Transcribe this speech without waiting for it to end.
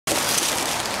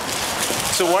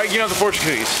So why are you giving out the fortune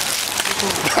cookies?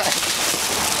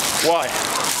 Why?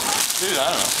 Dude, I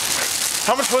don't know.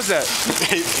 How much was that?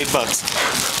 $8.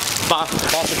 Box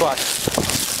o'clock.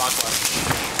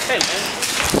 Hey man.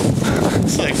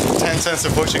 It's like 10 cents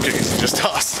of fortune cookies you just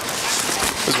tossed.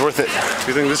 It was worth it.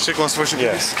 You think this chick wants fortune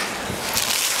cookies?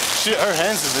 She, her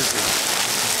hands are busy.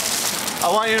 I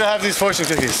want you to have these fortune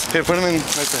cookies. Here, put them in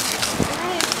right there.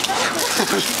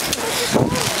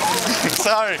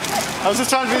 Sorry. I was just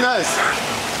trying to be nice.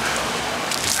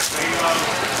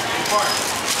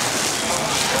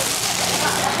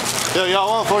 Yo, y'all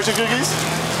want fortune cookies?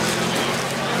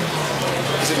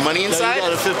 Is it money inside? Yeah,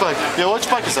 you got a $5. Yo, which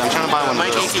bike is that? I'm trying to buy one.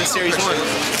 Mike 18 Series 1.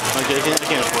 Okay, I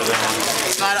can't afford that one.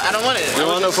 No, I don't want it. You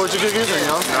want no fortune cookies or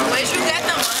no? Where'd you get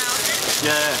them? On Alton?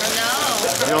 Yeah. No.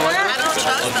 You don't like I don't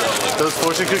trust them. those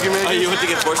fortune cookie makers? Oh, you went to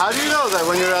get fortune? How do you know that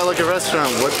when you're at like a restaurant?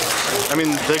 What? I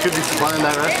mean, they could be supplying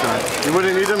that restaurant. You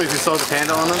wouldn't need them if you saw the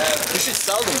panda on them? You should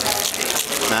sell them.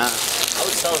 Nah. I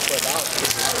would sell it for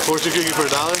 $1. Fortune cookie for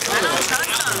 $1? I don't trust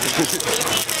them.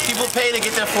 People pay to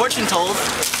get their fortune told.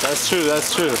 That's true, that's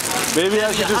true. Maybe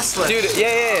I should just... Dude,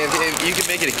 yeah, if you can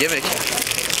make it a gimmick.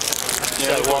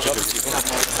 Yeah, walk up to people.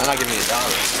 I'm not giving you $1.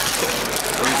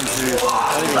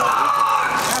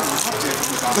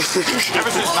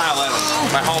 Ever since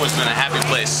 9/11, my home has been a happy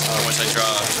place in which I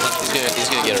draw. He's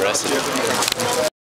gonna get arrested.